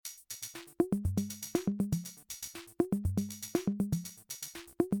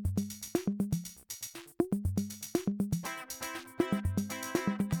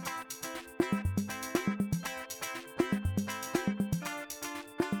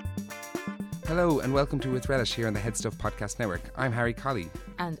Hello and welcome to With Relish here on the Head Stuff Podcast Network. I'm Harry Colley.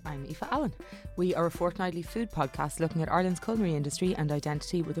 And I'm Aoife Allen. We are a fortnightly food podcast looking at Ireland's culinary industry and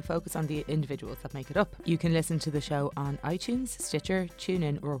identity with a focus on the individuals that make it up. You can listen to the show on iTunes, Stitcher,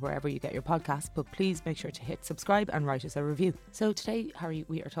 TuneIn or wherever you get your podcasts, but please make sure to hit subscribe and write us a review. So today, Harry,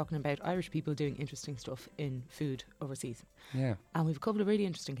 we are talking about Irish people doing interesting stuff in food overseas. Yeah. And we've a couple of really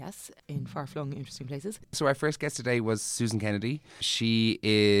interesting guests in far-flung interesting places. So our first guest today was Susan Kennedy. She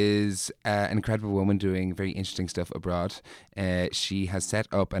is an incredible woman doing very interesting stuff abroad. She has set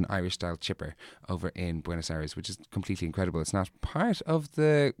up an Irish-style chipper over in Buenos Aires, which is completely incredible. It's not part of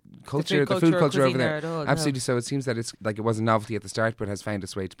the culture, the food culture over there. Absolutely. So it seems that it's like it was a novelty at the start, but has found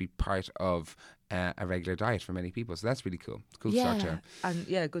its way to be part of a regular diet for many people. So that's really cool. Cool start to her. And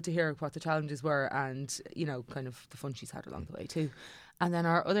yeah, good to hear what the challenges were and, you know, kind of the fun she's had along the way too. And then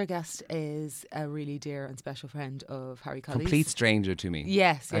our other guest is a really dear and special friend of Harry Colley's. Complete stranger to me.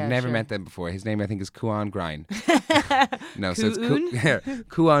 Yes, I've never met them before. His name, I think, is Kuan Green. No, so it's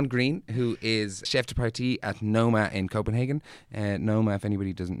Kuan Green, who is chef de partie at Noma in Copenhagen. Noma, if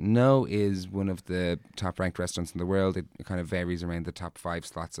anybody doesn't know, is one of the top ranked restaurants in the world. It kind of varies around the top 5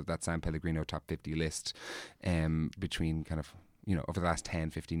 slots of that San Pellegrino top 50 list between kind of, you know, over the last 10,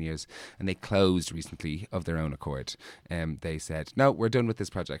 15 years. And they closed recently of their own accord. They said, no, we're done with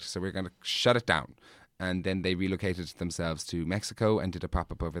this project, so we're going to shut it down. And then they relocated themselves to Mexico and did a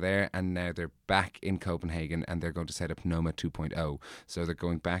pop-up over there. And now they're back in Copenhagen and they're going to set up Noma 2.0. So they're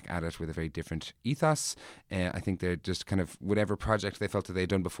going back at it with a very different ethos. I think they're just kind of whatever project they felt that they'd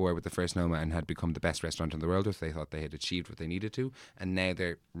done before with the first Noma and had become the best restaurant in the world, if they thought they had achieved what they needed to. And now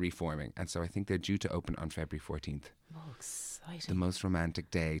they're reforming. And so I think they're due to open on February 14th. Oh, exciting. The most romantic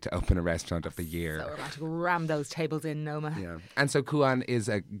day to open a restaurant of the year. So romantic. Ram those tables in, Noma. Yeah. And so Kuan is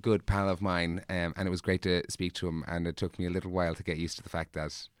a good pal of mine, and it was great to speak to him, and it took me a little while to get used to the fact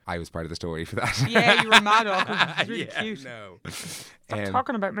that I was part of the story for that. Yeah, you were mad awkward. It was really cute. No. Stop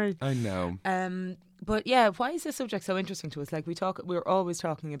talking about me. I know. But yeah, why is this subject so interesting to us? Like we're always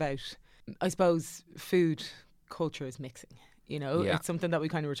talking about, I suppose, food culture is mixing. You know, It's something that we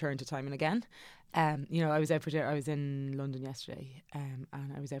kind of return to time and again. You know, I was out for dinner. I was in London yesterday, and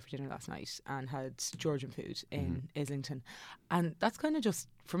I was out for dinner last night and had Georgian food in Islington, and that's kind of just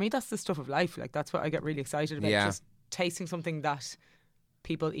for me. That's the stuff of life. Like that's what I get really excited about. Yeah. Just tasting something that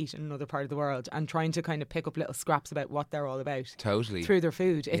people eat in another part of the world and trying to kind of pick up little scraps about what they're all about. Totally. Through their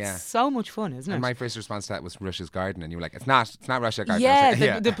food. It's so much fun, isn't it? And my first response to that was Russia's Garden, and you were like, it's not Russia Garden.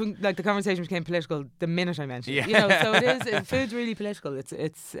 Yeah, the conversation became political the minute I mentioned it. You know, so it is. Food's really political.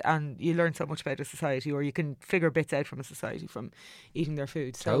 It's and you learn so much about a society, or you can figure bits out from a society from eating their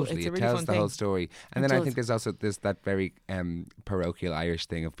food. So totally, it's a really it tells fun the thing. whole story. And then I think there's also that very parochial Irish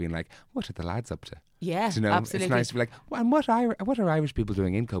thing of being like, what are the lads up to? Yeah, you know, absolutely. It's nice to be like, well, and what are Irish people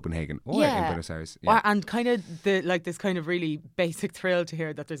doing in Copenhagen or in Buenos Aires? Yeah. And kind of this kind of really basic thrill to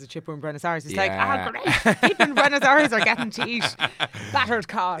hear that there's a chipper in Buenos Aires. It's like, great, people in Buenos Aires are getting to eat battered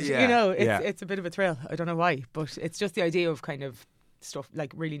cod. Yeah. You know, it's a bit of a thrill. I don't know why, but it's just the idea of kind of stuff,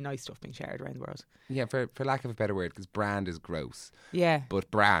 like really nice stuff being shared around the world. Yeah, for lack of a better word, because brand is gross. Yeah.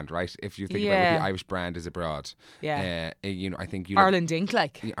 But brand, right? If you think about what the Irish brand is abroad. Yeah. You know, I think Ireland Inc.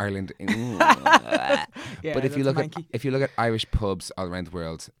 like. Ireland. Yeah, but if you look at Irish pubs all around the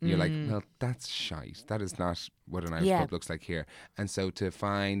world, you're like, well, that's shite. That is not what an Irish pub looks like here. And so to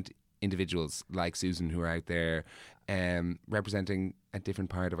find individuals like Susan who are out there representing a different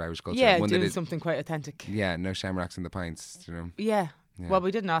part of Irish culture. Yeah, doing something quite authentic. Yeah, no shamrocks in the pints, you know. Yeah. Well,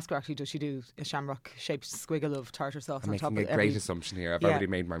 we didn't ask her actually, does she do a shamrock-shaped squiggle of tartar sauce on top of it? I'm making a great assumption here. I've already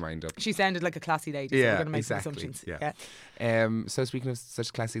made my mind up. She sounded like a classy lady, so we're going to make some assumptions. Yeah. So speaking of such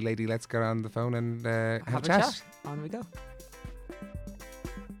a classy lady, let's get on the phone and have a chat. On we go.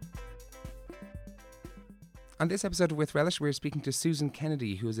 On this episode of With Relish, we're speaking to Susan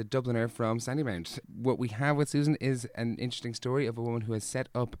Kennedy, who is a Dubliner from Sandymount. What we have with Susan is an interesting story of a woman who has set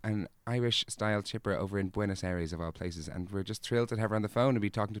up an Irish-style chipper over in Buenos Aires, of all places. And we're just thrilled to have her on the phone and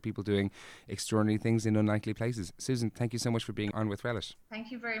be talking to people doing extraordinary things in unlikely places. Susan, thank you so much for being on With Relish. Thank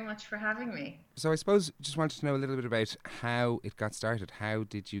you very much for having me. So I suppose just wanted to know a little bit about how it got started. How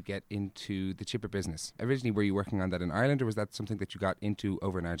did you get into the chipper business? Originally, were you working on that in Ireland, or was that something that you got into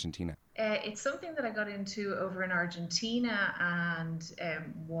over in Argentina? It's something that I got into over in Argentina, and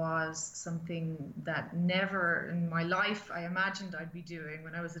was something that never in my life I imagined I'd be doing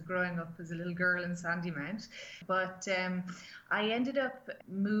when I was growing up as a little girl in Sandymount. But I ended up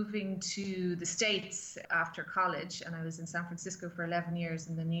moving to the States after college, and I was in San Francisco for 11 years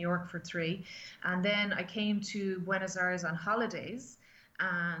and then New York for 3. And then I came to Buenos Aires on holidays.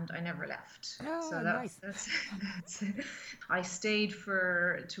 and I never left. Oh, so nice. that's I stayed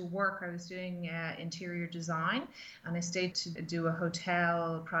to work. I was doing interior design, and I stayed to do a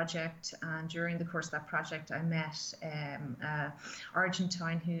hotel project. And during the course of that project, I met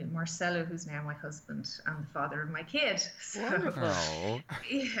Argentine Marcelo, who's now my husband and the father of my kid. So, wonderful.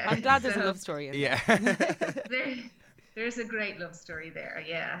 Yeah, I'm glad there's a love story in there. There's a great love story there,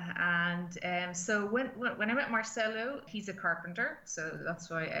 yeah. And so when I met Marcelo, he's a carpenter, so that's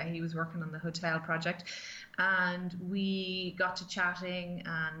why he was working on the hotel project. And we got to chatting,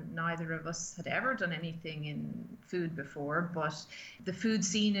 and neither of us had ever done anything in food before. But the food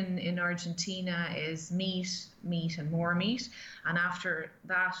scene in Argentina is meat, and more meat. And after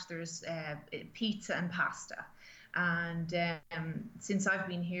that, there's pizza and pasta. And since I've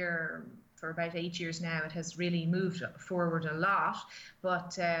been here for about 8 years now, it has really moved forward a lot.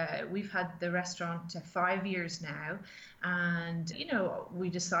 But we've had the restaurant 5 years now, and we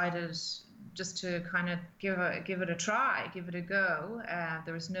decided just to kind of give it a try, give it a go.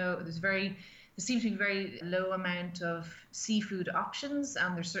 There seemed to be very low amount of seafood options,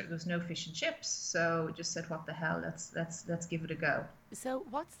 and there was no fish and chips. So we just said, what the hell? Let's give it a go. So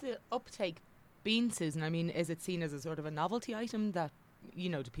what's the uptake been, Susan? I mean, is it seen as a sort of a novelty item that,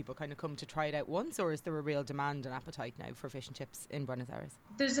 do people kind of come to try it out once, or is there a real demand and appetite now for fish and chips in Buenos Aires?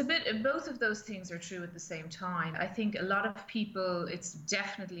 There's a bit, both of those things are true at the same time. I think a lot of people, it's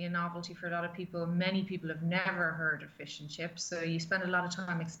definitely a novelty for a lot of people. Many people have never heard of fish and chips, so you spend a lot of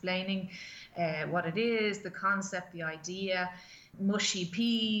time explaining what it is, the concept, the idea. Mushy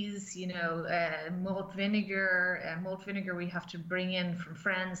peas, malt vinegar. Malt vinegar we have to bring in from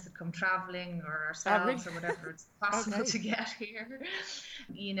friends that come traveling, or ourselves, or whatever it's possible to get here.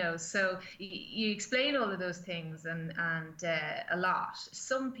 So you explain all of those things, and a lot.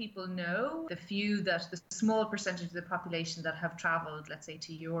 Some people know, the small percentage of the population that have traveled, let's say,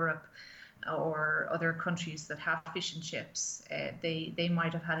 to Europe or other countries that have fish and chips, they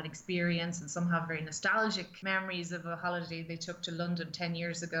might have had an experience, and some have very nostalgic memories of a holiday they took to London 10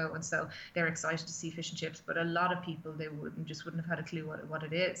 years ago, and so they're excited to see fish and chips. But a lot of people, they wouldn't have had a clue what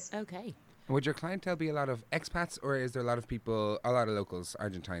it is. Okay. Would your clientele be a lot of expats, or is there a lot of locals,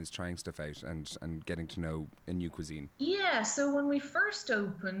 Argentines, trying stuff out and getting to know a new cuisine? Yeah, so when we first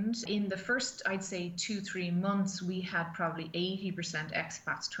opened, in the first, I'd say 2-3 months, we had probably 80%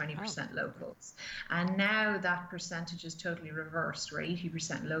 expats, 20% locals. And now that percentage is totally reversed. We're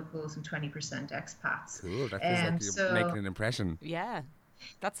 80% locals and 20% expats. Cool, that feels like you're making an impression. Yeah.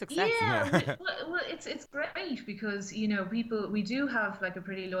 That's success. Yeah, well, it's great because we do have like a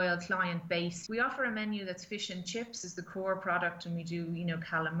pretty loyal client base. We offer a menu that's fish and chips is the core product, and we do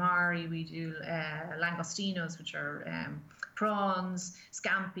calamari, we do langostinos, which are prawns,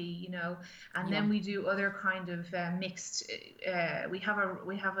 scampi, and then we do other kind of mixed. We have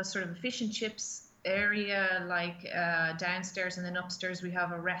a sort of a fish and chips area like downstairs, and then upstairs we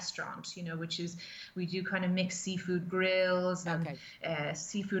have a restaurant, which is we do kind of mixed seafood grills and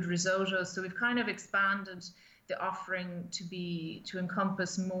seafood risottos. So we've kind of expanded the offering to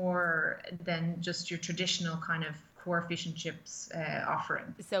encompass more than just your traditional kind of core fish and chips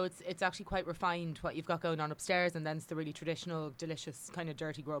offering. So it's actually quite refined what you've got going on upstairs, and then it's the really traditional, delicious kind of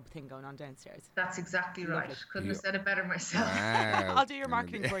dirty grub thing going on downstairs. That's exactly right. Couldn't have said it better myself. Wow. I'll do your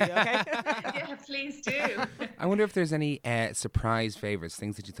marketing for you, okay? Yeah, please do. I wonder if there's any surprise favourites,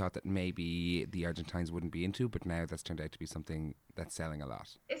 things that you thought that maybe the Argentines wouldn't be into, but now that's turned out to be something that's selling a lot.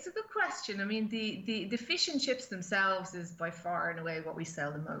 It's a good question. I mean, the fish and chips themselves is by far and away what we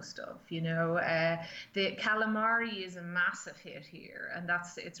sell the most of. The calamari is a massive hit here, and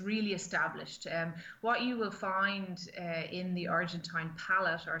it's really established. What you will find in the Argentine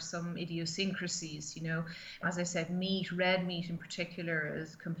palate are some idiosyncrasies. As I said, red meat in particular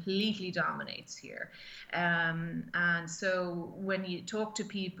completely dominates here. And so when you talk to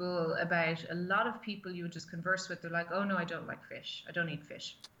people about, a lot of people you would just converse with, they're like, oh no, I don't like fish. I don't eat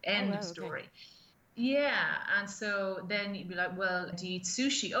fish. End of story. Okay. Yeah, and so then you'd be like, well, do you eat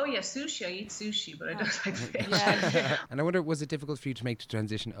sushi? Oh yeah, sushi, I eat sushi, but I don't like fish. Yeah. And I wonder, was it difficult for you to make the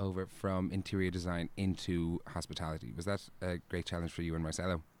transition over from interior design into hospitality? Was that a great challenge for you and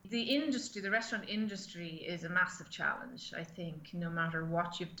Marcelo? The restaurant industry is a massive challenge, I think, no matter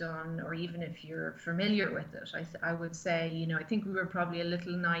what you've done, or even if you're familiar with it. I would say, I think we were probably a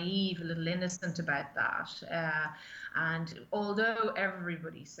little naive, a little innocent about that. And although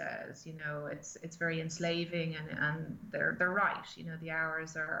everybody says, it's very enslaving, and they're right, the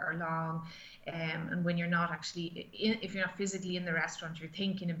hours are long, and when you're not actually, if you're not physically in the restaurant, you're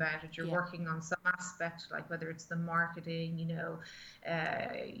thinking about it, you're working on some aspect, like whether it's the marketing,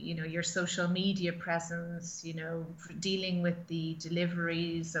 your social media presence, dealing with the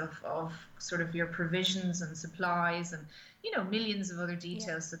deliveries of sort of your provisions and supplies, and millions of other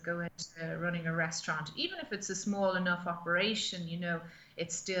details that go into running a restaurant. Even if it's a small enough operation,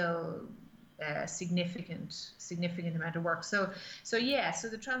 it's still a significant amount of work. So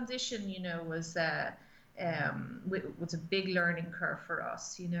the transition, was a big learning curve for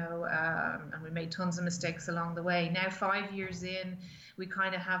us, and we made tons of mistakes along the way. Now 5 years in, we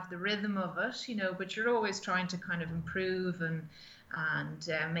kind of have the rhythm of it, but you're always trying to kind of improve and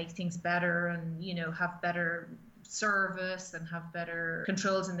make things better, and have better service and have better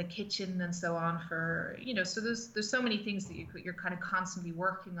controls in the kitchen and so on, for so there's so many things that you're kind of constantly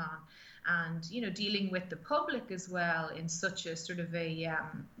working on. And dealing with the public as well in such a sort of a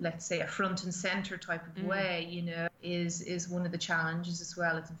let's say a front and center type of way, is one of the challenges as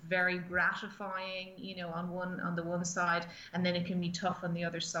well. It's very gratifying, on the one side, and then it can be tough on the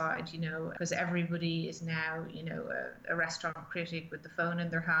other side, because everybody is now a restaurant critic with the phone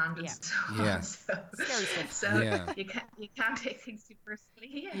in their hand and so on. So you can't take things too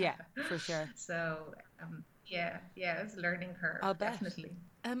personally. Yeah, for sure. So it's a learning curve. I'll bet. Definitely.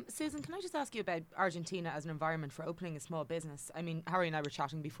 Susan, can I just ask you about Argentina as an environment for opening a small business? I mean, Harry and I were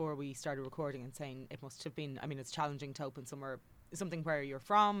chatting before we started recording and saying it must have been, it's challenging to open something where you're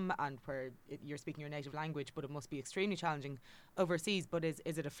from and where you're speaking your native language, but it must be extremely challenging overseas. But is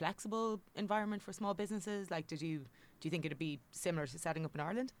it a flexible environment for small businesses? Like, do you think it'd be similar to setting up in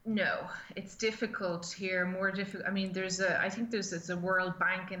Ireland? No, it's difficult here, more difficult. I mean, I think it's a World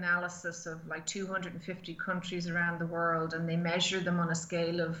Bank analysis of like 250 countries around the world, and they measure them on a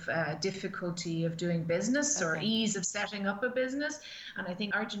scale of difficulty of doing business or ease of setting up a business. And I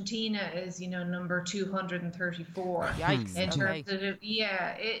think Argentina is, number 234. Yikes. In terms of,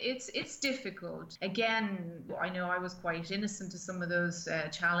 it's difficult. Again, I know I was quite innocent to some of those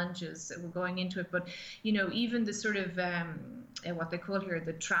challenges that were going into it, but, even the sort of what they call here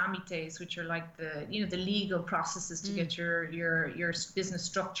the trámites, which are like the the legal processes to get your business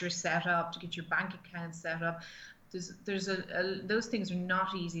structure set up, to get your bank account set up. There's those things are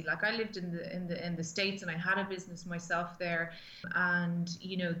not easy. Like, I lived in the States, and I had a business myself there, and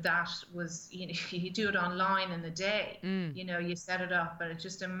that was you do it online in a day. You set it up, but it's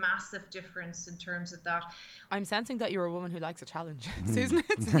just a massive difference in terms of that. I'm sensing that you're a woman who likes a challenge, Susan.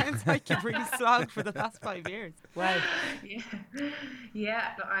 It sounds like you've really slogged for the past 5 years. Wow.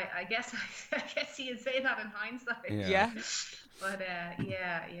 Yeah. I guess you'd say that in hindsight. Yeah. But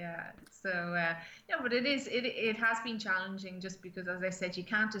so but it has been challenging, just because, as I said, you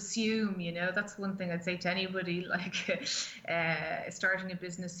can't assume. That's one thing I'd say to anybody like starting a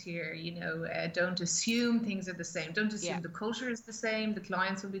business here. Don't assume things are the same. Don't assume the culture is the same, the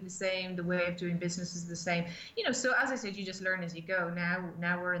clients will be the same, the way of doing business is the same. So as I said, you just learn as you go.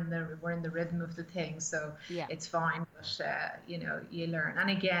 Now we're in the rhythm of the thing, so it's fine. But you learn,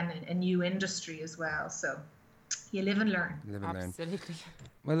 and again, a new industry as well. So. You live and learn. Absolutely.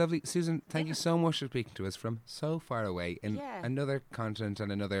 Well, lovely. Susan, thank you so much for speaking to us from so far away in another continent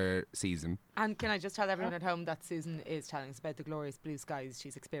and another season. And can I just tell everyone at home that Susan is telling us about the glorious blue skies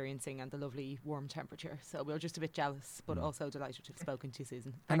she's experiencing and the lovely warm temperature. So we're just a bit jealous, but also delighted to have spoken to you,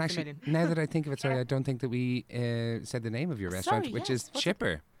 Susan. Thanks and actually, now that I think of it, I don't think that we said the name of your restaurant, which is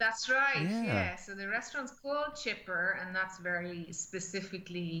Chipper. That's right. Yeah. So the restaurant's called Chipper, and that's very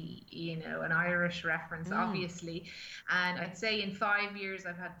specifically, an Irish reference, obviously. And I'd say in 5 years,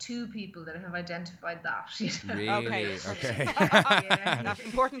 I've had 2 people that have identified that. Really? Okay.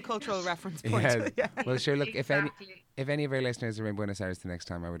 Important cultural reference point. Yeah. Well, sure. Look, if any of our listeners are in Buenos Aires the next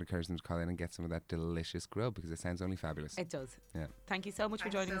time, I would encourage them to call in and get some of that delicious grub, because it sounds only fabulous. It does. Yeah. Thank you so much for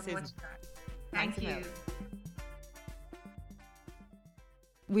joining us, Susan. Thank you.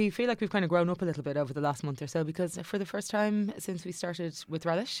 We feel like we've kind of grown up a little bit over the last month or so, because for the first time since we started with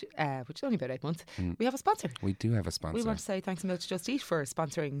Relish, which is only about 8 months, we have a sponsor. We do have a sponsor. We want to say thanks a million to Just Eat for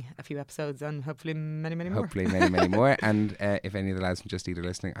sponsoring a few episodes, and hopefully many, many more. Hopefully many more. And if any of the lads from Just Eat are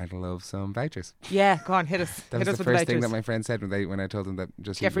listening, I'd love some vouchers. Yeah, go on, hit us. That was the first thing that my friend said when I told them that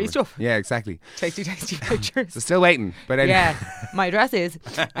Just Eat. Get free stuff. Yeah, exactly. Tasty vouchers. So still waiting. But anyway. Yeah, my address is.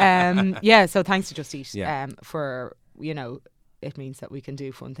 So thanks to Just Eat for, it means that we can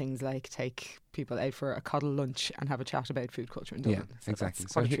do fun things like take people out for a cuddle lunch and have a chat about food culture in Dublin. Yeah, exactly.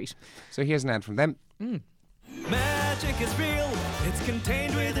 That's quite a treat. So here's an ad from them. Magic is real, it's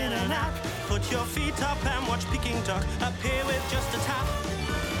contained within an app. Put your feet up and watch Peking Duck appear with just a tap.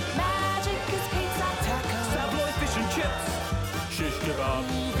 Magic is pizza, tacos, Savoy fish and chips, shish kebab,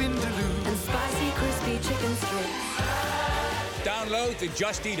 vindaloo, and spicy crispy chicken strips. Download the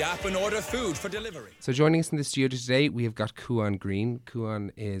Just Eat app and order food for delivery. So joining us in the studio today, we have got Kuan Green.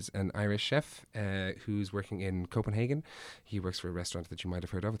 Kuan is an Irish chef who's working in Copenhagen. He works for a restaurant that you might have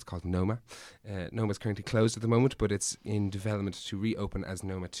heard of. It's called Noma. Noma is currently closed at the moment, but it's in development to reopen as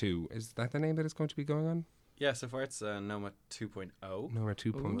Noma 2. Is that the name that it's going to be going on? Yeah, so far it's Noma 2.0. Noma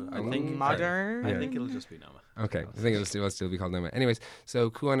 2.0. I think modern. I think it'll just be Noma. Okay, I think it'll still be called Noma. Anyways,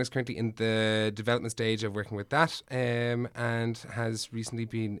 so Kuan is currently in the development stage of working with that, and has recently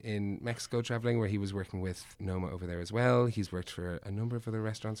been in Mexico traveling, where he was working with Noma over there as well. He's worked for a number of other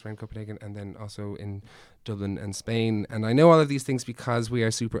restaurants around Copenhagen, and then also in Dublin and Spain. And I know all of these things because we are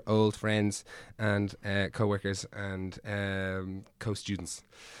super old friends and co-workers and co-students.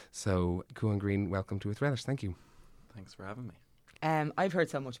 So Kuan Green, welcome to With Relish. Thank you. Thanks for having me. I've heard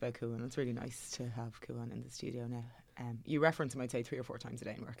so much about Kuan. It's really nice to have Kuan in the studio now. You reference him, I'd say, 3 or 4 times a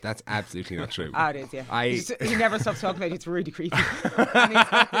day in work. That's absolutely not true. It is, yeah. He never stops talking about it. It's really creepy. And he's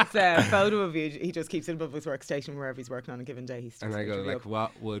got this photo of you. He just keeps it above his workstation wherever he's working on a given day. And I go, like,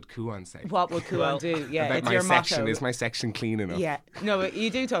 what would Kuan say? What would Kuan do? Yeah, about it's my your section. motto. Is my section clean enough? Yeah. No, but you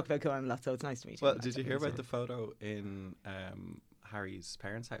do talk about Kuan a lot, so it's nice to meet you. Well, did you hear about the photo in Harry's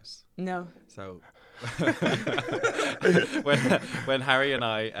parents' house? No. So when Harry and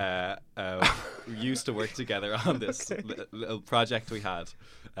I used to work together on this little project we had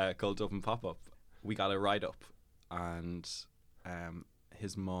called Dublin Pop-Up, we got a write-up, and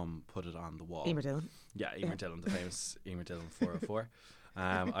his mum put it on the wall. Emer Dillon. Yeah, Emer Dillon, the famous Emer Dillon 404.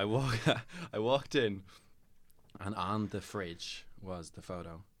 I walked in, and on the fridge was the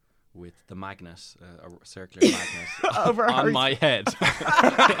photo with the magnet, a circular magnet, Over on Harry's- my head,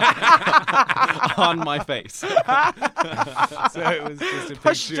 on my face. So it was just a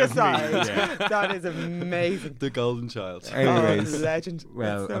Pushed picture of me. aside. Yeah. That is amazing. The golden child. Anyways, Legend.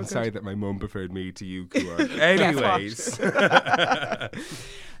 well, That's so I'm good. sorry that my mum preferred me to you, Kuan. Anyways,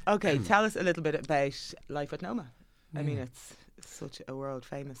 Okay, tell us a little bit about life at Noma. I mean, it's such a world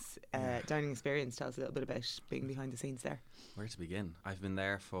famous dining experience. Tell us a little bit about being behind the scenes there. Where to begin? I've been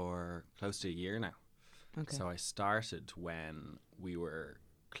there for close to a year now. Okay. So I started when we were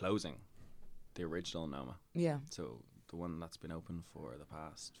closing the original Noma. Yeah. So the one that's been open for the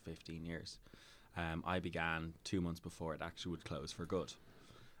past 15 years. I began 2 months before it actually would close for good.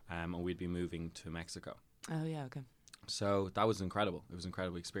 And we'd be moving to Mexico. Oh, yeah, okay. So that was incredible. It was an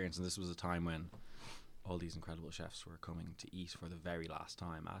incredible experience. And this was a time when all these incredible chefs were coming to eat for the very last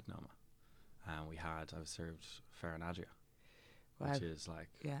time at Noma. And I was served Ferran Adria, Wow. which is like...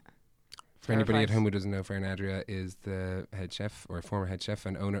 Yeah. for anybody at Terrified. home who doesn't know, Ferran Adria is the head chef or former head chef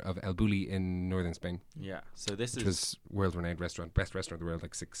and owner of El Bulli in northern Spain, Yeah. So this which is... was world-renowned restaurant, best restaurant in the world,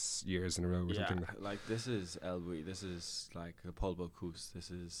 like 6 years in a row or Yeah, something. like this is El Bulli. This is like a Paul Bocuse. This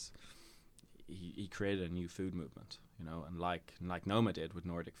is... He created a new food movement, you know, and like Noma did with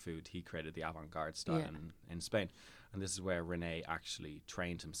Nordic food, he created the avant-garde style Yeah. in Spain. And this is where Rene actually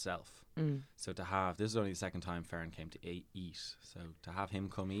trained himself. Mm. So this is only the second time Ferran came to eat. So to have him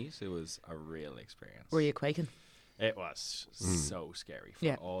come eat, it was a real experience. Were you quaking? It was so scary for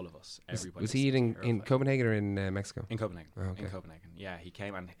Yeah. all of us. Everybody Was he eating in terrified. Copenhagen or in Mexico? In Copenhagen. Oh, okay. In Copenhagen. Yeah, he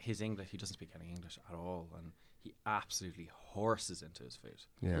came, and his English, he doesn't speak any English at all, and he absolutely horses into his food.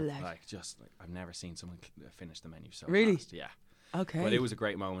 Yeah. I've never seen someone finish the menu so Really? fast. Yeah. Okay. But it was a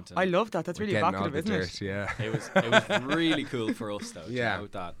great moment. And I love that. That's We're really getting all evocative, the isn't dirt, it? yeah. it was really cool for us though, Yeah. to know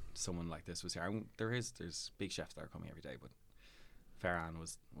that someone like this was here. And there's big chefs that are coming every day, but Ferran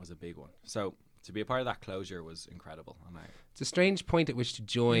was a big one. So to be a part of that closure was incredible. And It's a strange point at which to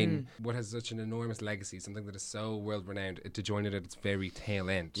join what has such an enormous legacy, something that is so world renowned, to join it at its very tail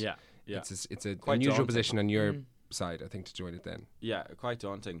end. yeah. It's a Quite unusual daunting. position on your side, I think, to join it then. Yeah, quite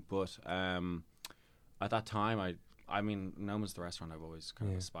daunting. But at that time, I mean, Noma's the restaurant I've always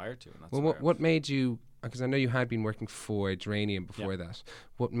kind of aspired to. And that's Well, where what made you, because I know you had been working for Geranium before that,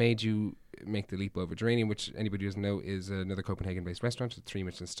 what made you make the leap over? Geranium, which anybody who doesn't know, is another Copenhagen-based restaurant, a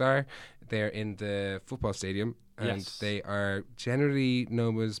 3-Michelin star. They're in the football stadium, and Yes. they are generally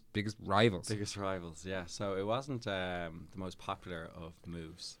Noma's biggest rivals. Biggest rivals, yeah. So it wasn't the most popular of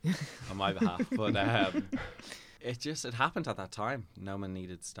moves on my behalf, but it happened at that time. Noma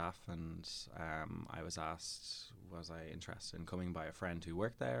needed staff, and I was asked, was I interested in coming by a friend who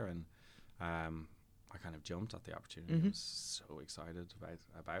worked there, and I kind of jumped at the opportunity. I was so excited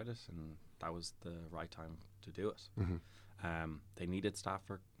about it, and that was the right time to do it. They needed staff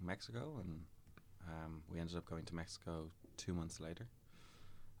for Mexico, and we ended up going to Mexico 2 months later.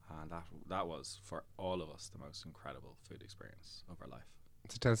 And that was, for all of us, the most incredible food experience of our life.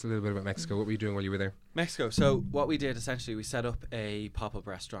 So tell us a little bit about Mexico. What were you doing while you were there? Mexico. So what we did, essentially, we set up a pop-up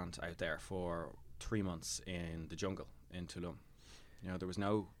restaurant out there for 3 months in the jungle in Tulum. There was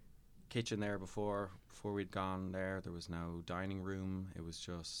no kitchen there before we'd gone there. There was no dining room. It was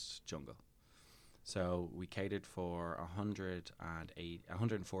just jungle. So we catered for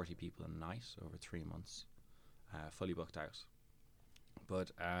 140 people a night over 3 months, fully booked out.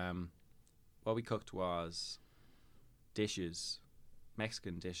 But what we cooked was dishes,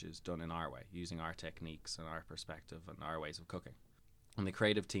 Mexican dishes done in our way, using our techniques and our perspective and our ways of cooking. And the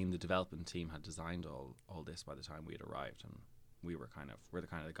creative team, the development team, had designed all this by the time we had arrived, and we're the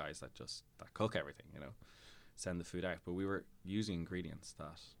kind of the guys that cook everything, send the food out. But we were using ingredients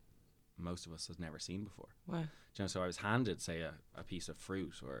that most of us had never seen before. Wow. So I was handed, say, a piece of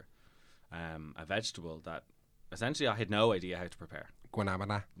fruit or a vegetable that essentially I had no idea how to prepare.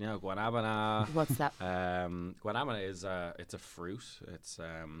 Guanabana. Guanabana. What's that? Guanabana is it's a fruit. It's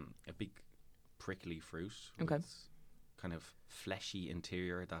a big prickly fruit. Okay. With kind of fleshy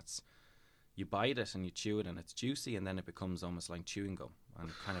interior that's, you bite it and you chew it and it's juicy, and then it becomes almost like chewing gum and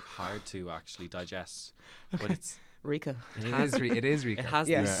kind of hard to actually digest. Okay. But it's Rico. It is Rico. It has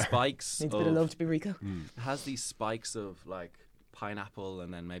these spikes. Needs a bit of love to be Rico. It has these spikes of like pineapple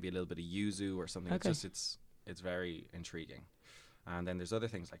and then maybe a little bit of yuzu or something. Okay. It's very intriguing. And then there's other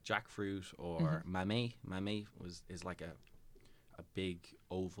things like jackfruit or mamey. Mamey is like a big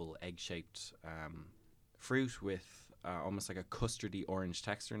oval egg-shaped fruit with almost like a custardy orange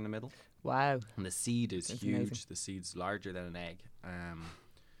texture in the middle. Wow. And the seed is That's huge. amazing. The seed's larger than an egg.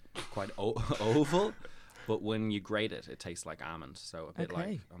 Quite oval. But when you grate it, it tastes like almond. So a bit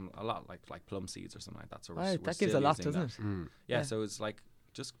like a lot like plum seeds or something like that. So Wow, we're that gives still a lot, using doesn't that. it? Yeah, so it's like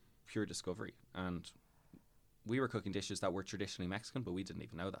just pure discovery. And we were cooking dishes that were traditionally Mexican, but we didn't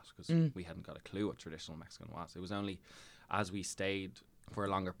even know that because we hadn't got a clue what traditional Mexican was. It was only as we stayed for a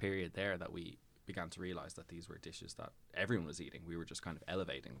longer period there that we began to realize that these were dishes that everyone was eating. We were just kind of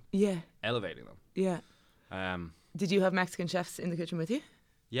elevating them. Yeah. Um, Did you have Mexican chefs in the kitchen with you?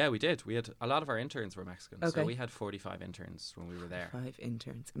 Yeah, we did. We had a lot of our interns were Mexican, Okay. so we had 45 interns when we were there. 5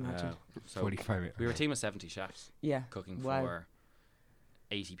 interns, imagine. So 45. we were a team of 70 chefs Yeah. cooking Wow. for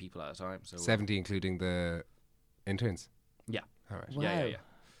 80 people at a time. So 70 including the interns. Yeah. All right. Wow. Yeah. Okay.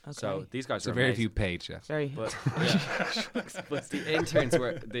 So these guys So were very amazing. few paid chefs. Very. But, but the interns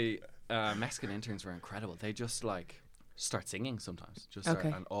were the Mexican interns were incredible. They just like start singing sometimes,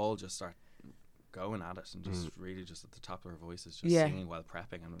 and all just start going at it and just really just at the top of their voices, just singing while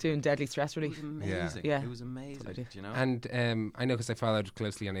prepping and doing deadly stress it relief. was amazing. Yeah. It was amazing. Do you know? And I know because I followed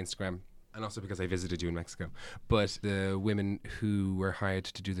closely on Instagram, and also because I visited you in Mexico. But the women who were hired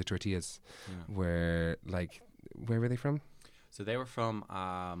to do the tortillas were like, where were they from? So they were from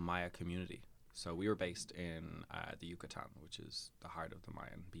Maya community. So we were based in the Yucatan, which is the heart of the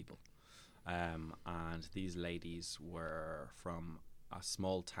Mayan people. And these ladies were from a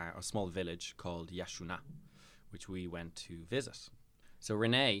small town, a small village called Yaxuna, which we went to visit. So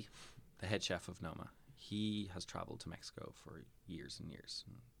Rene, the head chef of Noma, he has traveled to Mexico for years and years.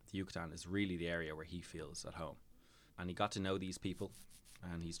 The Yucatan is really the area where he feels at home. And he got to know these people,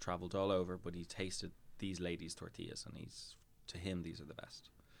 and he's traveled all over, but he tasted these ladies' tortillas, and to him, these are the best.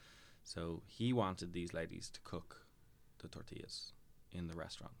 So he wanted these ladies to cook the tortillas in the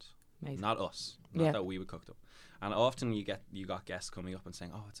restaurant. Amazing. Not us. Not that we would cook them. And often you got guests coming up and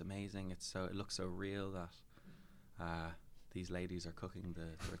saying, "Oh, it's amazing! It looks so real that these ladies are cooking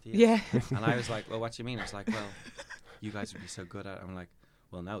the tortillas." Yeah. And I was like, "Well, what do you mean?" It's like, "Well, you guys would be so good at it." I'm like,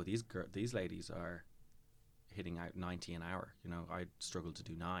 "Well, no, these ladies are hitting out 90 an hour. I struggled to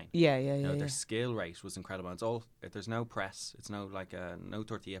do 9. Yeah. Their skill rate was incredible. It's all there's no press. It's no no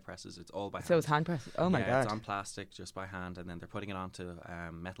tortilla presses. It's all by hand. So it's hand press. Oh my god. It's on plastic just by hand, and then they're putting it onto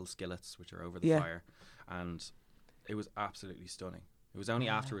metal skillets which are over the fire, and it was absolutely stunning. It was only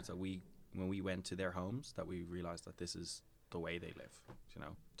afterwards that when we went to their homes that we realized that this is the way they live.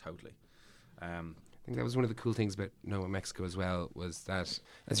 Totally. I think that was one of the cool things about Noma Mexico as well, was that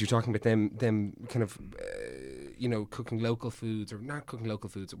as you're talking about them kind of cooking local foods, or not cooking local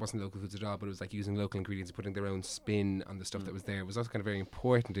foods, it wasn't local foods at all, but it was like using local ingredients and putting their own spin on the stuff that was there. It was also kind of very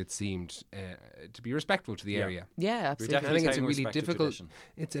important, it seemed, to be respectful to the area. Yeah, absolutely. I think it's a really respect to difficult tradition.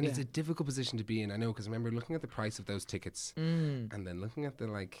 it's a difficult position to be in. I know, because I remember looking at the price of those tickets and then looking at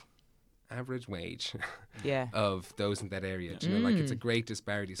the average wage of those in that area. Do you know, it's a great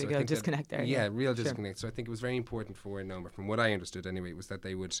disparity. So Big I think disconnect there. Yeah, real disconnect. So I think it was very important for Noma, from what I understood anyway, was that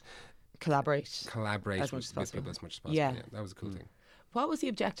they would collaborate as much with as possible. people as much as possible. Yeah. That was a cool thing. What was the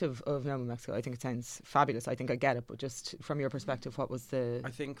objective of Noma Mexico? I think it sounds fabulous. I think I get it, but just from your perspective, what was the...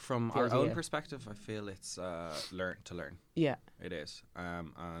 I think from the our own idea? perspective, I feel it's learn to learn. Yeah. It is.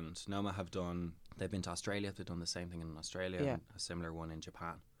 And Noma they've been to Australia, they've done the same thing in Australia, and a similar one in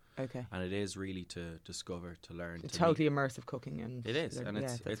Japan. Okay. And it is really to discover, to learn. It's to totally immersive cooking, and It is, and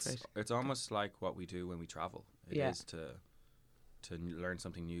that's it's great. it's almost like what we do when we travel. It is to learn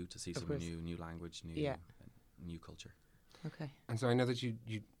something new, to see something new language, new culture. Okay. And so I know that you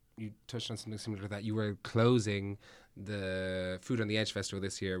touched on something similar to that. You were closing the Food on the Edge Festival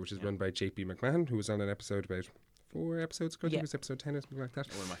this year, which is run by JP McMahon, who was on an episode about 4 episodes ago. I think it was episode 10 or something like that.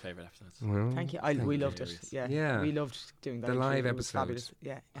 One of my favourite episodes. Well, Thank you. We loved it. Yeah. Yeah. We loved doing that. The live It was episode. fabulous.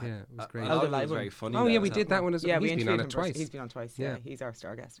 Yeah. Yeah, it was great. A Oh, lot the of it live was one. very funny. Oh yeah, though, we as did well. that one as well. Yeah, He's we been on interviewed it him twice. He's been on twice. Yeah. He's our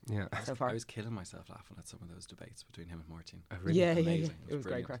star guest. Yeah. So far. I was killing myself laughing at some of those debates between him and Martin. Yeah. Amazing. It was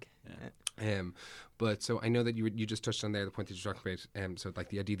great brilliant. crack. Yeah. But so I know that you just touched on there the point that you're talking about. So like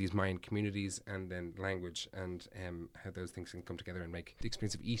the idea of these Mayan communities and then language and how those things can come together and make the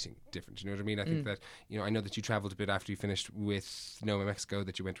experience of eating different. You know what I mean? I think that I know that you travelled a bit after you finished with Noma Mexico.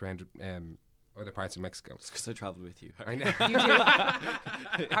 That you went around other parts of Mexico. It's because I travelled with you. I know. You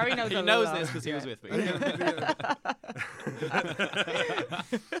do. Harry knows. He a knows lot. this because he was with me.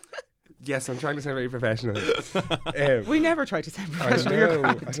 Yes, I'm trying to sound very professional. We never try to sound I professional. You're know.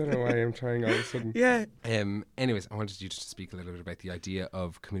 grand. I don't know why I'm trying all of a sudden. Yeah. Anyways, I wanted you to speak a little bit about the idea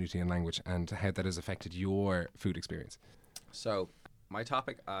of community and language and how that has affected your food experience. So, my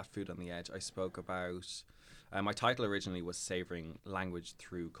topic at Food on the Edge, I spoke about. My title originally was Savouring Language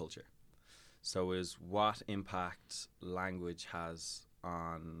Through Culture. So, is what impact language has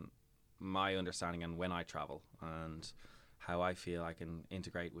on my understanding and when I travel, and how I feel I can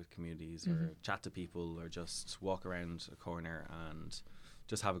integrate with communities or chat to people or just walk around a corner and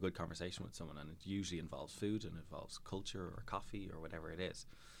just have a good conversation with someone. And it usually involves food and involves culture or coffee or whatever it is.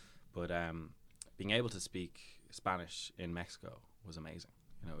 But being able to speak Spanish in Mexico was amazing.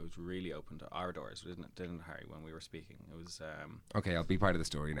 It was really opened our doors, didn't it, Harry, when we were speaking? It was... Okay, I'll be part of the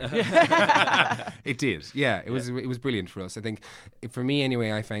story now. It did. Yeah, it was brilliant for us. I think, for me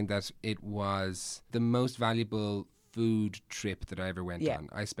anyway, I found that it was the most valuable food trip that I ever went on.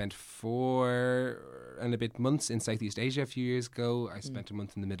 I spent 4 and a bit months in Southeast Asia a few years ago. I spent a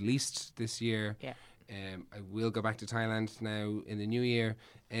month in the Middle East this year. Yeah. I will go back to Thailand now in the new year.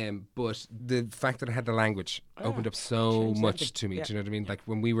 But the fact that I had the language opened up so changed much everything. to me. Yeah. Do you know what I mean? Like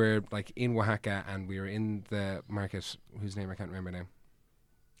when we were like in Oaxaca and we were in the market, whose name I can't remember now.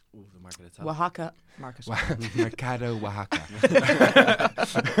 Ooh, the market itself. Oaxaca market. Mercado Oaxaca.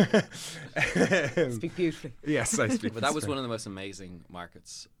 Speak beautifully. Yes, I speak. But that was one of the most amazing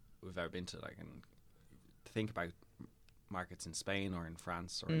markets we've ever been to. Like, and think about markets in Spain or in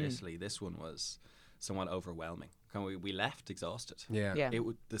France or in Italy. This one was somewhat overwhelming. We left exhausted. Yeah. Yeah.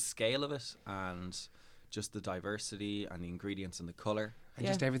 The scale of it and just the diversity and the ingredients and the colour. And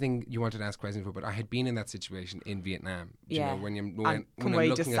just everything you wanted to ask questions for, but I had been in that situation in Vietnam. Do Yeah. You know, when And I'm come away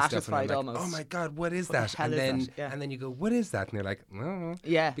looking at stuff and I'm dissatisfied like, almost. oh my God, what is What the that? hell And is then that? Yeah. and then you go, what is that? And they're like, no.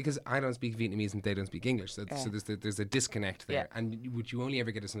 Yeah. Because I don't speak Vietnamese and they don't speak English. So there's a disconnect there. Yeah. And would you only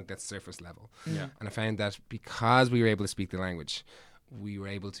ever get to something that's surface level? Yeah. And I found that because we were able to speak the language, we were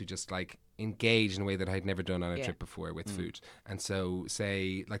able to just like engage in a way that I'd never done on a trip before with food. And so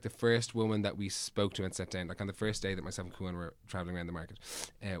say like the first woman that we spoke to and sat down, like on the first day that myself and Kuan were traveling around the market,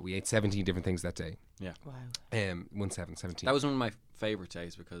 we ate 17 different things that day. Yeah. Wow. 17. That was one of my favourite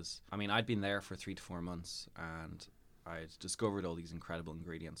days because, I mean, I'd been there for 3 to 4 months and I'd discovered all these incredible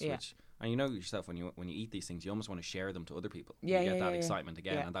ingredients, which, and you know yourself, when you eat these things, you almost want to share them to other people. Yeah, you get yeah, that yeah, excitement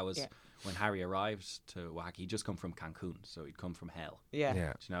again. yeah, And that was yeah. when Harry arrived to Oaxaca. He'd just come from Cancun, so he'd come from hell. Yeah.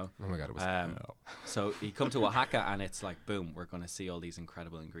 Yeah. Do you know? Oh my God, it was hell. So he'd come to Oaxaca and it's like, boom, we're going to see all these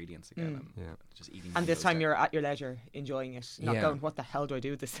incredible ingredients again. And just eating. And them this goes time down. you're at your leisure, enjoying it, not Yeah. going, what the hell do I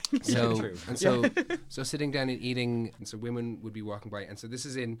do with this thing? So True. and so sitting down and eating, and so women would be walking by, and so this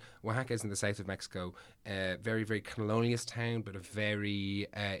is in Oaxaca, is in the south of Mexico, very very colonialist town, but a very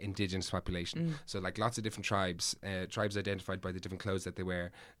indigenous population. So like lots of different tribes identified by the different clothes that they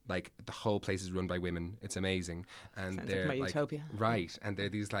wear. Like the whole place is run by women. It's amazing, and Sounds like they're my utopia. right, and they're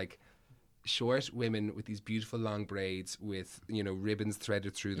these like short women with these beautiful long braids with ribbons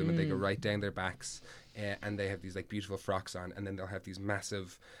threaded through them, and they go right down their backs, and they have these like beautiful frocks on, and then they'll have these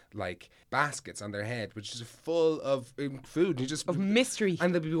massive like baskets on their head which is full of food, and you just Of mystery.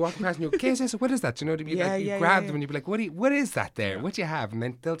 and they'll be walking past and you go, "Okay, so what is that?" Do you know what I mean? Yeah, Like, you yeah, grab yeah, them and you'll be like, what is that there? What do you have? And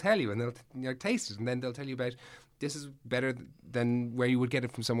then they'll tell you, and they'll taste it, and then they'll tell you about, this is better than where you would get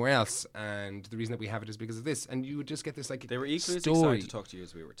it from somewhere else, and the reason that we have it is because of this. And you would just get this like They were equally as story. excited to talk to you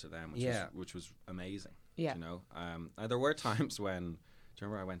as we were to them, which was amazing. Yeah. You know, there were times when, do you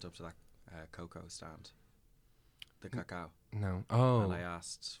remember I went up to that cocoa stand, the cacao, No. and Oh. I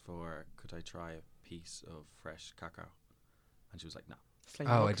asked for, could I try a piece of fresh cacao, and she was like, no. Sling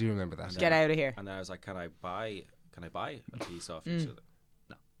Oh, hook. I do remember that. Get out of here. And then I was like, can I buy a piece off you? She was like,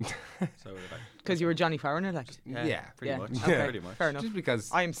 no. So like, Because you were Johnny Foreigner, like. Yeah. pretty Yeah. much. Okay. Pretty much. Fair enough. Just because.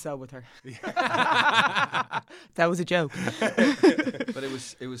 I am so with her. That was a joke. But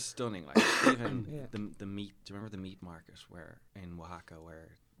it was stunning. Like even the meat. Do you remember the meat market where in Oaxaca where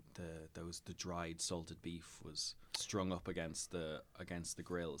the dried salted beef was strung up against the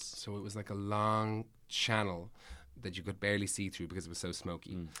grills? So it was like a long channel that you could barely see through because it was so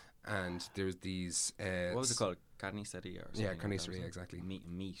smoky. And there was these. What was it called? Carniceria or something? Yeah, carniceria, exactly.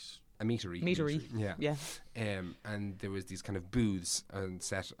 Meat. A meatery. Meatery. Yeah. And there was these kind of booths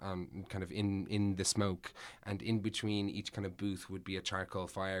set on kind of in the smoke, and in between each kind of booth would be a charcoal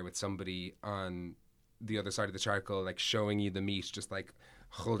fire with somebody on the other side of the charcoal, like showing you the meat, just like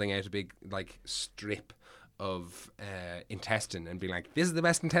holding out a big like strip of intestine and being like, "This is the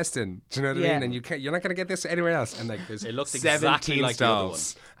best intestine." Do you know what I mean? And you're not going to get this anywhere else. And like, there's It looked 17 exactly like the other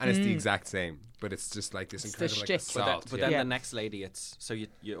stalls, and it's the exact same, but it's just like this incredible like, shtick. assault. But then the next lady, it's so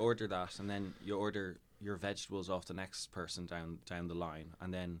you order that, and then you order your vegetables off the next person down the line,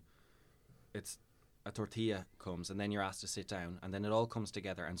 and then it's a tortilla comes, and then you're asked to sit down, and then it all comes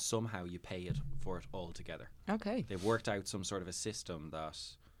together, and somehow you pay it for it all together. Okay. They've worked out some sort of a system that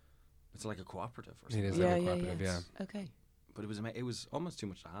it's like a cooperative or It something. is like a cooperative, yeah. Okay. But it was almost too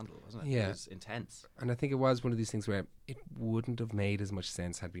much to handle, wasn't it? Yeah. It was intense. And I think it was one of these things where it wouldn't have made as much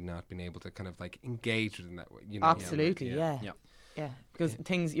sense had we not been able to kind of like engage with it in that way. You know? Absolutely, yeah. Yeah. Because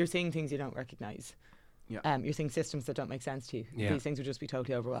you're seeing things you don't recognise. Yeah. You're seeing systems that don't make sense to you. Yeah. These things would just be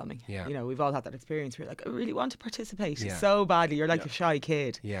totally overwhelming. Yeah. You know, we've all had that experience where you're like, I really want to participate Yeah. so badly. You're like a shy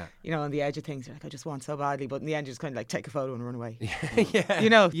kid. Yeah. You know, on the edge of things, you're like, I just want so badly. But in the end, you just kind of like take a photo and run away. Yeah. You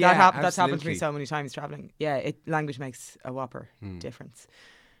know, Yeah, that's happened to me absolutely. so many times travelling. Yeah, language makes a whopper difference.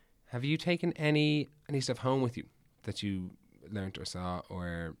 Have you taken any stuff home with you that you learnt or saw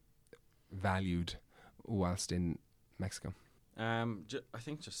or valued whilst in Mexico? I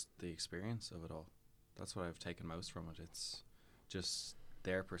think just the experience of it all. That's what I've taken most from it. It's just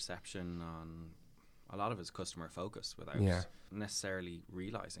their perception on a lot of it's customer focus without necessarily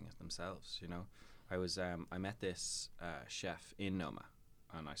realizing it themselves. You know, I met this chef in Noma,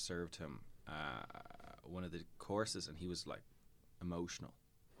 and I served him one of the courses, and he was like emotional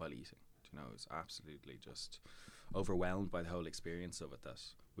while eating. You know, he was absolutely just overwhelmed by the whole experience of it, that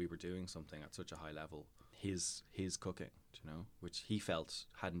we were doing something at such a high level. His cooking, you know, which he felt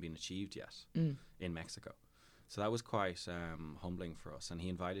hadn't been achieved yet in Mexico. So that was quite humbling for us. And he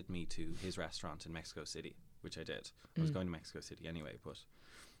invited me to his restaurant in Mexico City, which I did. I was going to Mexico City anyway, but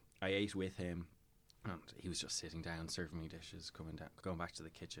I ate with him. And he was just sitting down, serving me dishes, going back to the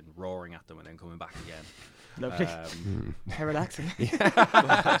kitchen, roaring at them, and then coming back again. Lovely. How relaxing.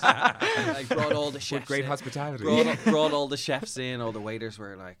 I brought all the chefs. With great in, hospitality. brought all the chefs in. All the waiters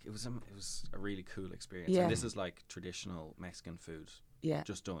were like, it was a really cool experience. Yeah. And this is like traditional Mexican food, Yeah.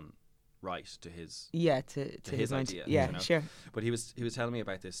 just done right to his. Yeah, to his mind. idea, Yeah, you know? sure. But he was telling me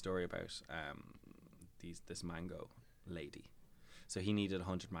about this story about this mango lady. So he needed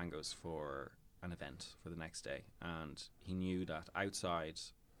 100 mangoes for an event for the next day, and he knew that outside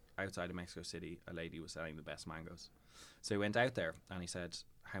of Mexico City, a lady was selling the best mangoes. So he went out there and he said,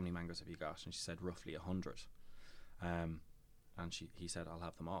 "How many mangoes have you got?" And she said, "Roughly 100." And he said, "I'll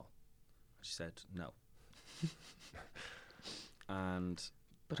have them all." And she said, "No." And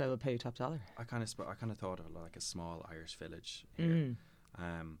But I will pay you top dollar. I kind of thought of it like a small Irish village here.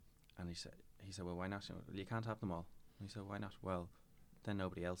 And he said, "Well, why not? You can't have them all." And he said, "Why not?" "Well, then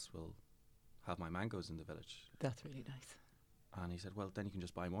nobody else will have my mangoes in the village." That's really nice. And he said, "Well, then you can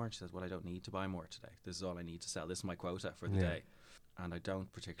just buy more." And she says, "Well, I don't need to buy more today. This is all I need to sell. This is my quota for the day. And I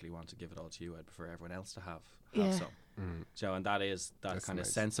don't particularly want to give it all to you. I'd prefer everyone else to have some." Joe, and that is that That's kind of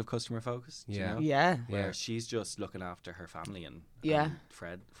nice. sense of customer focus. do you Yeah. know? Yeah. Where she's just looking after her family and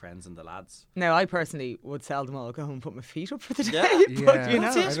friends and the lads. Now, I personally would sell them all, go home and put my feet up for the day. Yeah. But, Yeah. you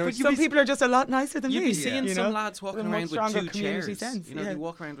know, That's it, but some people are just a lot nicer than You'd me. be seeing you some know? lads walking With a much around with stronger two community chairs. sense, You know, yeah. they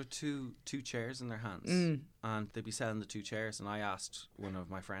walk around with two chairs in their hands, and they'd be selling the two chairs. And I asked one of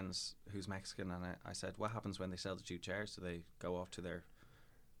my friends who's Mexican, and I said, "What happens when they sell the two chairs? Do they go off to their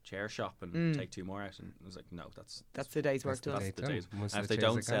chair shop and take two more out?" And I was like, "No, that's the day's work That's the done. day. the done. days." And Once if the they chairs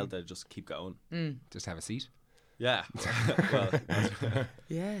don't are sell, gone. they'll just keep going. Just have a seat. Yeah. Well,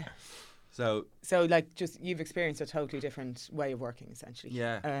 Yeah. so So, like, just you've experienced a totally different way of working, essentially.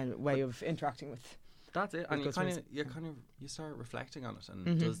 Yeah. Way of interacting with. that's it. And customers. you start reflecting on it.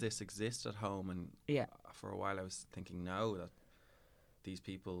 And does this exist at home? And Yeah. for a while I was thinking, no, that these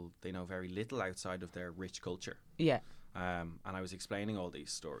people, they know very little outside of their rich culture. Yeah. And I was explaining all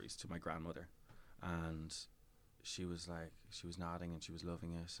these stories to my grandmother, and she was nodding and she was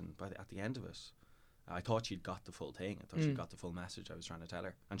loving it. And at the end of it, I thought she'd got the full thing. I thought she'd got the full message I was trying to tell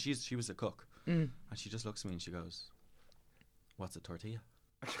her. And she was a cook. And she just looks at me and she goes, "What's a tortilla?"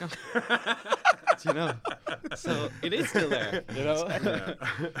 Do you know? So it is still there, you know.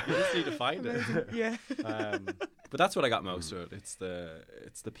 You just need to find it. Yeah. But that's what I got most of it. It's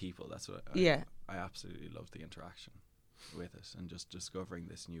the people. That's what I absolutely love, the interaction with it, and just discovering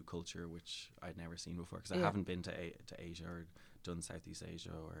this new culture which I'd never seen before, because I haven't been to Asia or done Southeast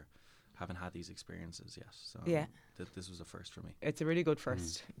Asia, or haven't had these experiences yet. So this was a first for me. It's a really good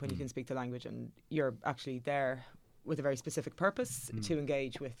first when you can speak the language and you're actually there with a very specific purpose to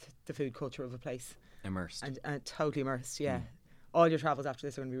engage with the food culture of a place. Immersed. And totally immersed, All your travels after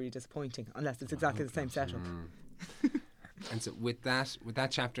this are going to be really disappointing unless it's exactly the same setup. And so with that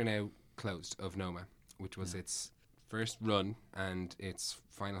chapter now closed of Noma, which was its first run and its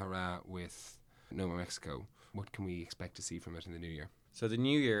final hurrah with Noma Mexico, what can we expect to see from it in the new year? So the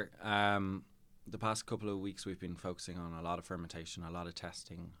new year, the past couple of weeks we've been focusing on a lot of fermentation, a lot of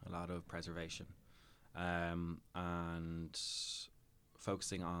testing, a lot of preservation, and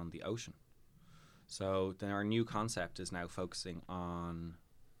focusing on the ocean. So then our new concept is now focusing on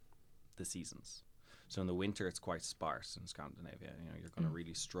the seasons. So in the winter it's quite sparse in Scandinavia. You know, you're going to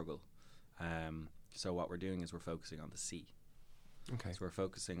really struggle. So what we're doing is we're focusing on the sea. Okay. So we're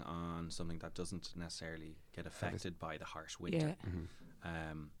focusing on something that doesn't necessarily get affected by the harsh winter.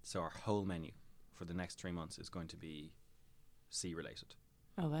 So our whole menu for the next 3 months is going to be sea related.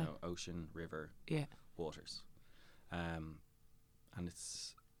 Oh wow. You know, ocean, river, waters. And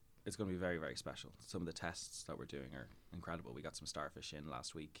it's going to be very, very special. Some of the tests that we're doing are incredible. We got some starfish in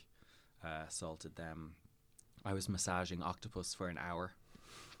last week, salted them. I was massaging octopus for an hour.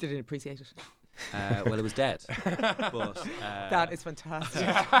 Did it appreciate it? Well, it was dead. But, that is fantastic.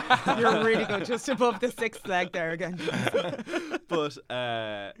 You're really good, just above the sixth leg there again. But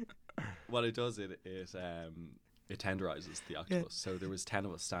what it does, it tenderizes the octopus. So there was 10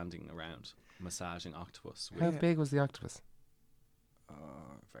 of us standing around massaging octopus. How big was the octopus?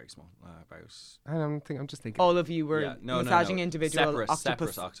 Very small. About. I'm just thinking. All of you were massaging individual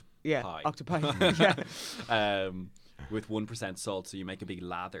separate octopi. With 1% salt, so you make a big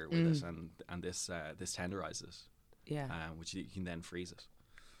lather with it, and this tenderizes. Which you can then freeze it.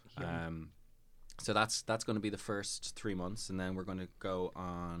 So that's going to be the first 3 months, and then we're going to go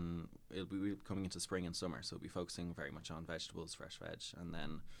on. It'll be coming into spring and summer, so we'll be focusing very much on vegetables, fresh veg, and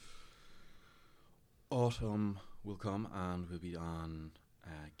then autumn will come, and we'll be on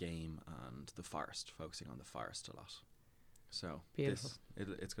game and the forest, focusing on the forest a lot. So beautiful.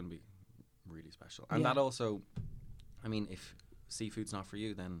 It's going to be really special, and that also, I mean, if seafood's not for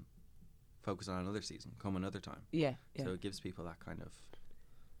you, then focus on another season, come another time. So it gives people that kind of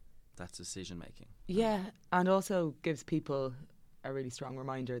that decision making. And also gives people a really strong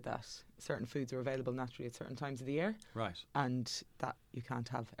reminder that certain foods are available naturally at certain times of the year. Right. And that you can't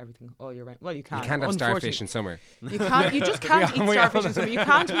have everything all year round. Well, you can. You can't have starfish in summer. You can't. You just can't eat starfish in summer. You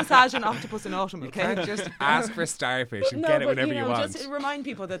can't massage an octopus in autumn. Okay. You can't just ask for starfish and get it whenever you want. Just remind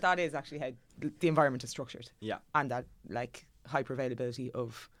people that is actually how the environment is structured. Yeah. And that like hyper availability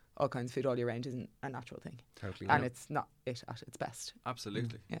of all kinds of food all year round isn't a natural thing. Totally. And it's not it at its best.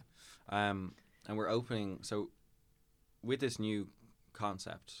 Absolutely. Yeah. And we're opening, so with this new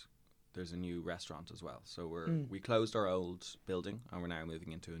concept, there's a new restaurant as well. So we closed our old building and we're now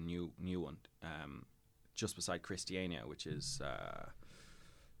moving into a new one, just beside Christiania, which is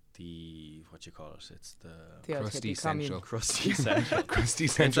the what you call it? It's the Crusty Central. Crusty Central. Crusty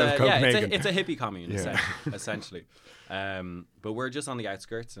Central of Copenhagen. It's a hippie commune, essentially. But we're just on the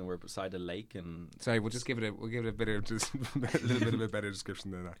outskirts and we're beside a lake. And sorry, we'll give it a bit of just a little bit of a better description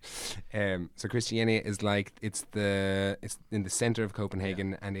than that. So Christiania is like it's in the center of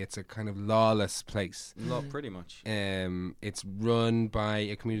Copenhagen, and it's a kind of lawless place. Pretty much. It's run by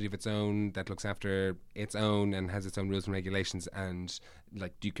a community of its own that looks after its own and has its own rules and regulations, and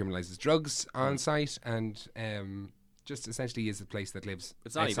like decriminalizes drugs on site, and just essentially is a place that lives.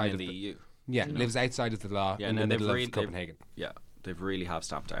 It's not even in the EU. Yeah, lives outside of the law in the middle of Copenhagen. They've really have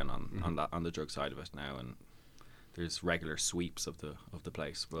stamped down on the drug side of it now, and there's regular sweeps of the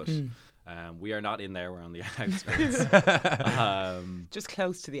place. But we are not in there; we're on the outskirts, just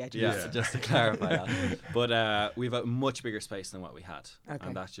close to the edge. Yeah, just to clarify that. But we've a much bigger space than what we had,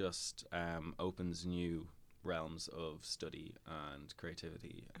 and that just opens new realms of study and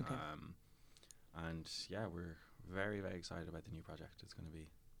creativity. And yeah, we're very, very excited about the new project. It's going to be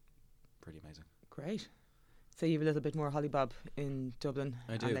pretty amazing. Great. So you have a little bit more Hollybob in Dublin.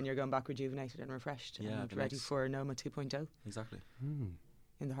 I do. And then you're going back rejuvenated and refreshed and ready for Noma 2.0. Exactly.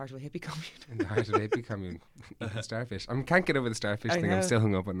 In the heart of a hippie commune. In the heart of a hippie commune, eating starfish. I can't get over the starfish thing. I'm still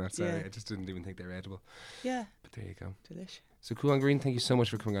hung up on that. Sorry, Yeah. I just didn't even think they were edible. Yeah. But there you go. Delish. So Kuan Green, thank you so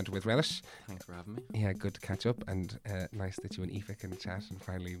much for coming on to With Relish. Thanks for having me. Yeah, good to catch up, and nice that you and Aoife can chat and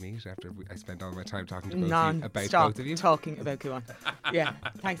finally meet after I spent all my time talking to both of you about Non-stop both of you. talking about Kuan. Yeah.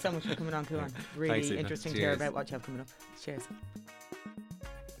 Thanks so much for coming on, Kuan. Really Thanks, Aoife. interesting to hear Cheers. about what you have coming up. Cheers.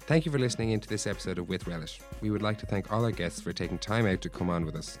 Thank you for listening into this episode of With Relish. We would like to thank all our guests for taking time out to come on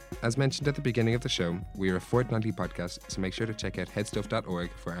with us. As mentioned at the beginning of the show, we are a fortnightly podcast, so make sure to check out headstuff.org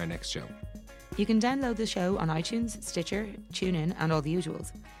for our next show. You can download the show on iTunes, Stitcher, TuneIn, and all the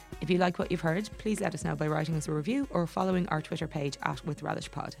usuals. If you like what you've heard, please let us know by writing us a review or following our Twitter page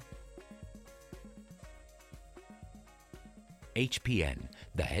 @WithRelishPod. HPN,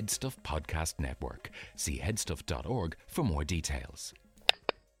 the Headstuff Podcast Network. See headstuff.org for more details.